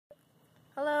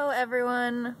Hello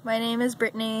everyone, my name is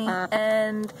Brittany,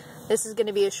 and this is going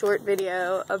to be a short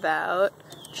video about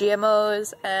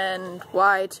GMOs and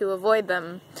why to avoid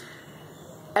them.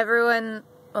 Everyone,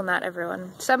 well not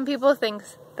everyone, some people think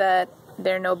that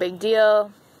they're no big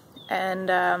deal, and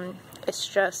it's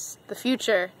just the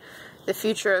future. The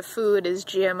future of food is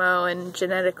GMO and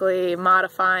genetically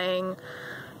modifying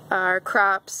our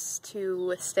crops to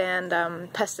withstand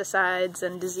pesticides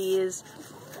and disease.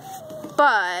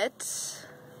 But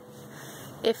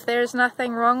if there's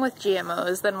nothing wrong with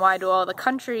GMOs, then why do all the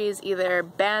countries either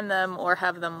ban them or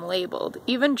have them labeled?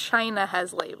 Even China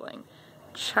has labeling.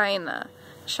 China,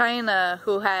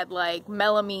 who had like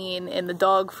melamine in the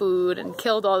dog food and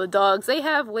killed all the dogs, they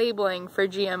have labeling for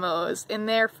GMOs in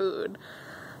their food.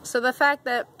 So the fact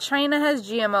that China has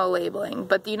GMO labeling,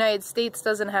 but the United States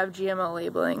doesn't have GMO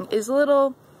labeling, is a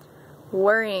little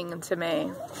worrying to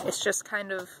me. It's just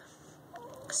kind of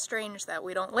strange that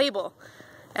we don't label.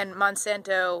 And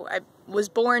Monsanto, I was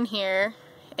born here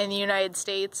in the United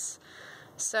States,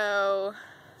 so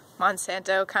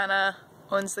Monsanto kind of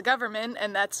owns the government,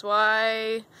 and that's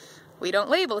why we don't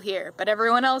label here, but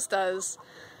everyone else does.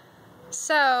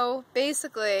 So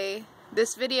basically,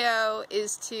 this video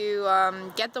is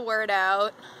to get the word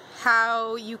out,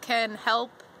 how you can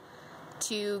help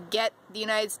to get the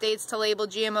United States to label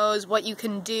GMOs, what you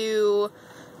can do.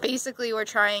 Basically, we're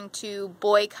trying to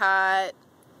boycott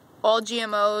all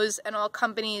GMOs and all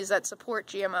companies that support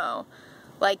GMO.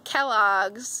 Like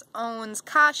Kellogg's owns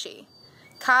Kashi.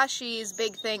 Kashi's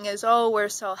big thing is, oh, we're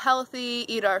so healthy,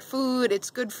 eat our food, it's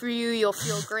good for you, you'll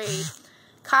feel great.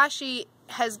 Kashi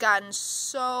has gotten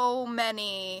so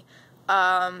many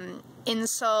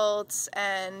insults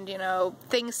and, you know,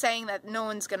 things saying that no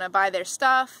one's gonna buy their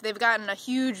stuff. They've gotten a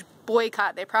huge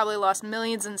boycott. They probably lost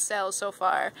millions in sales so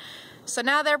far. So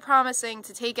now they're promising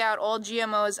to take out all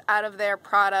GMOs out of their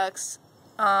products.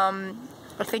 I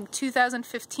think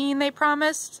 2015 they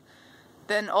promised.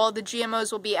 Then all the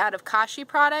GMOs will be out of Kashi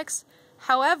products.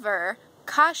 However,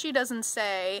 Kashi doesn't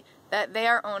say that they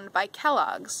are owned by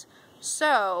Kellogg's.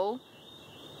 So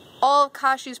all of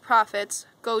Kashi's profits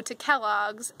go to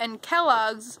Kellogg's, and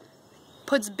Kellogg's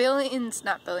puts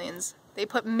they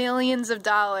put millions of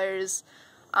dollars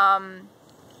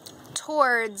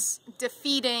towards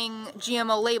defeating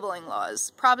GMO labeling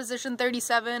laws. Proposition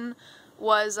 37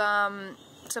 was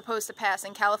supposed to pass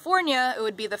in California. It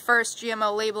would be the first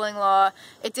GMO labeling law.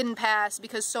 It didn't pass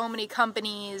because so many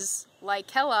companies like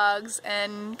Kellogg's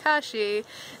and Kashi,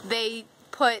 they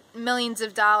put millions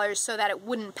of dollars so that it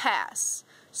wouldn't pass.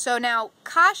 So now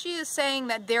Kashi is saying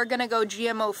that they're going to go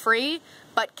GMO free,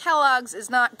 but Kellogg's is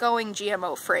not going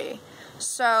GMO free.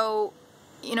 So,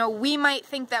 you know, we might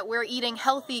think that we're eating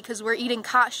healthy because we're eating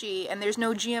Kashi and there's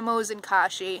no GMOs in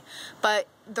Kashi, but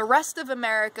the rest of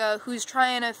America who's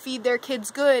trying to feed their kids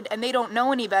good and they don't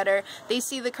know any better, they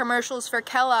see the commercials for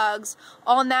Kellogg's,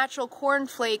 all natural corn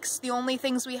flakes, the only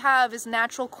things we have is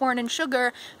natural corn and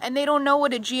sugar, and they don't know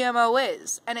what a GMO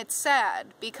is. And it's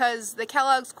sad because the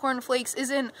Kellogg's corn flakes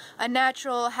isn't a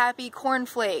natural happy corn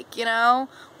flake, you know?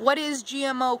 What is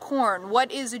GMO corn?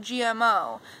 What is a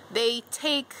GMO? They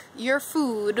take your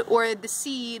food or the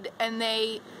seed and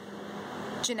they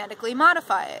genetically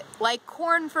modify it. Like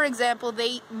corn, for example,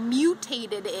 they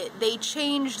mutated it. They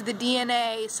changed the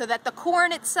DNA so that the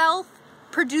corn itself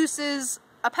produces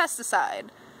a pesticide.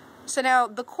 So now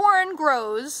the corn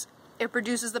grows, it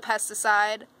produces the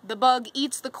pesticide, the bug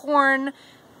eats the corn,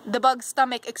 the bug's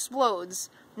stomach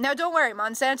explodes. Now don't worry,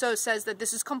 Monsanto says that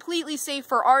this is completely safe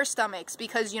for our stomachs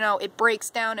because, you know, it breaks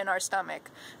down in our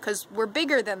stomach because we're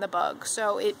bigger than the bug,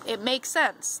 so it makes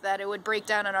sense that it would break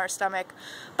down in our stomach.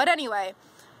 But anyway,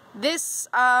 this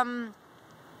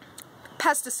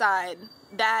pesticide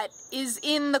that is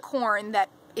in the corn, that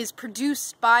is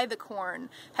produced by the corn,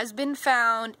 has been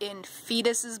found in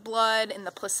fetus's blood, in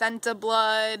the placenta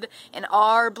blood, in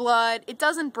our blood. It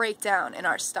doesn't break down in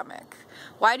our stomach.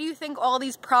 Why do you think all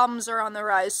these problems are on the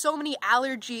rise? So many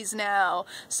allergies now,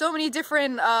 so many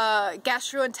different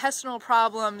gastrointestinal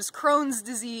problems, Crohn's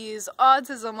disease,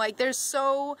 autism, like there's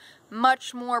so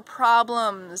much more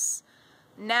problems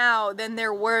now than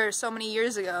there were so many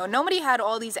years ago. Nobody had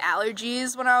all these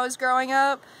allergies when I was growing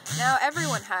up. Now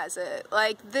everyone has it.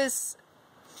 Like this,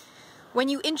 when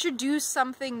you introduce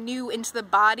something new into the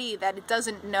body that it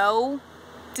doesn't know,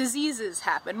 diseases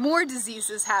happen, more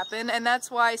diseases happen, and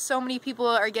that's why so many people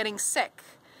are getting sick.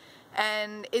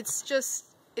 And it's just,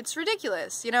 it's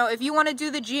ridiculous. You know, if you want to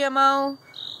do the GMO,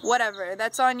 whatever,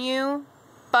 that's on you.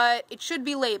 But it should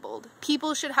be labeled.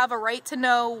 People should have a right to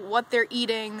know what they're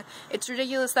eating. It's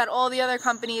ridiculous that all the other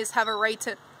companies have a right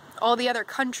to, all the other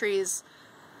countries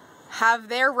have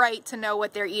their right to know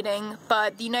what they're eating,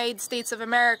 but the United States of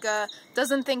America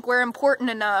doesn't think we're important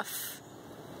enough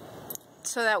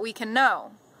so that we can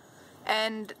know.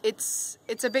 And it's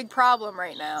a big problem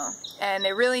right now, and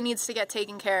it really needs to get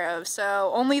taken care of.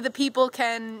 So only the people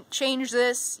can change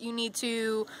this. You need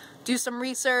to do some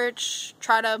research,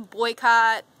 try to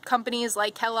boycott companies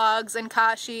like Kellogg's and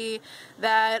Kashi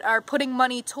that are putting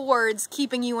money towards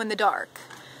keeping you in the dark.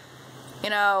 You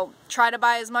know, try to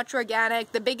buy as much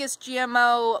organic. The biggest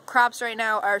GMO crops right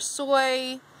now are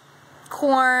soy,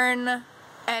 corn,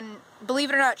 and believe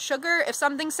it or not, sugar. If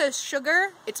something says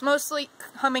sugar, it's mostly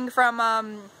coming from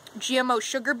GMO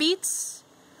sugar beets.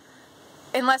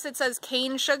 Unless it says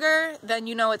cane sugar, then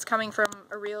you know it's coming from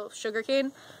a real sugar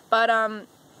cane. But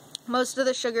most of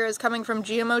the sugar is coming from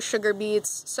GMO sugar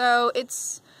beets. So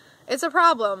it's a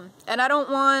problem, and I don't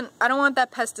want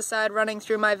that pesticide running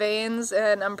through my veins,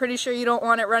 and I'm pretty sure you don't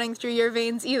want it running through your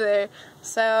veins either.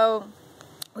 So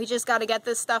we just got to get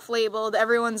this stuff labeled.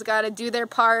 Everyone's got to do their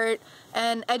part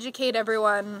and educate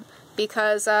everyone,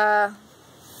 because a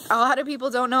lot of people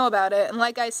don't know about it. And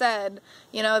like I said,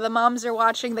 you know, the moms are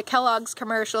watching the Kellogg's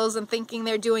commercials and thinking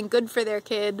they're doing good for their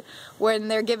kid when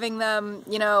they're giving them,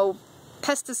 you know,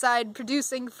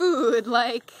 pesticide-producing food.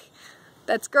 Like,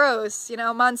 that's gross. You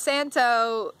know,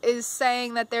 Monsanto is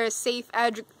saying that they're a safe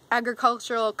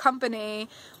agricultural company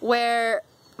where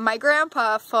my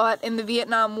grandpa fought in the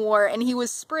Vietnam War, and he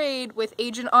was sprayed with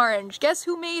Agent Orange. Guess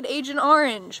who made Agent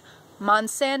Orange?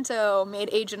 Monsanto made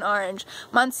Agent Orange.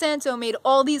 Monsanto made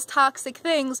all these toxic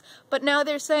things, but now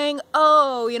they're saying,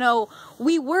 oh, you know,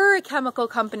 we were a chemical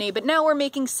company, but now we're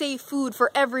making safe food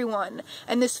for everyone,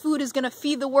 and this food is going to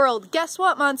feed the world. Guess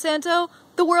what, Monsanto?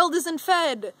 The world isn't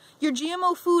fed. Your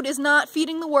GMO food is not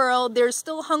feeding the world. There's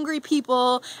still hungry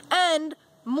people and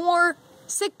more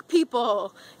sick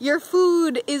people. Your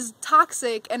food is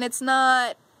toxic, and it's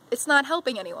not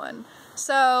helping anyone.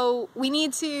 So we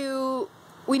need to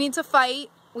fight.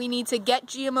 We need to get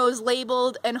GMOs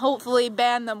labeled and hopefully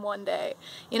ban them one day.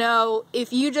 You know,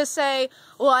 if you just say,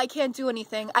 well, I can't do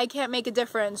anything, I can't make a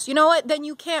difference, you know what, then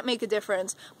you can't make a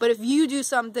difference. But if you do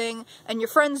something, and your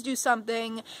friends do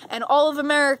something, and all of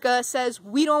America says,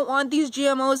 we don't want these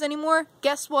GMOs anymore,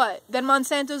 guess what? Then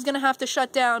Monsanto's gonna have to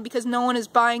shut down because no one is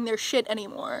buying their shit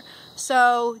anymore.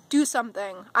 So, do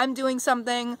something. I'm doing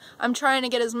something. I'm trying to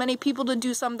get as many people to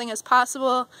do something as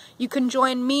possible. You can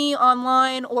join me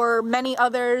online or many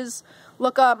others.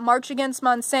 Look up March Against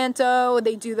Monsanto.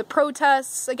 They do the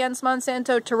protests against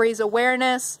Monsanto to raise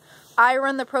awareness. I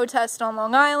run the protest on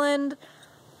Long Island.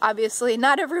 Obviously,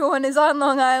 not everyone is on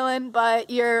Long Island,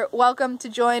 but you're welcome to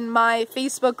join my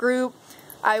Facebook group.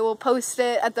 I will post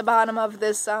it at the bottom of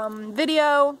this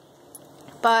video.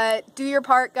 But do your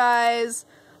part, guys.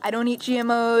 I don't eat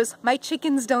GMOs. My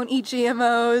chickens don't eat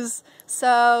GMOs.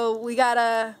 So we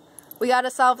gotta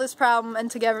solve this problem,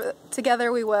 and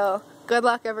together we will. Good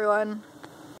luck, everyone.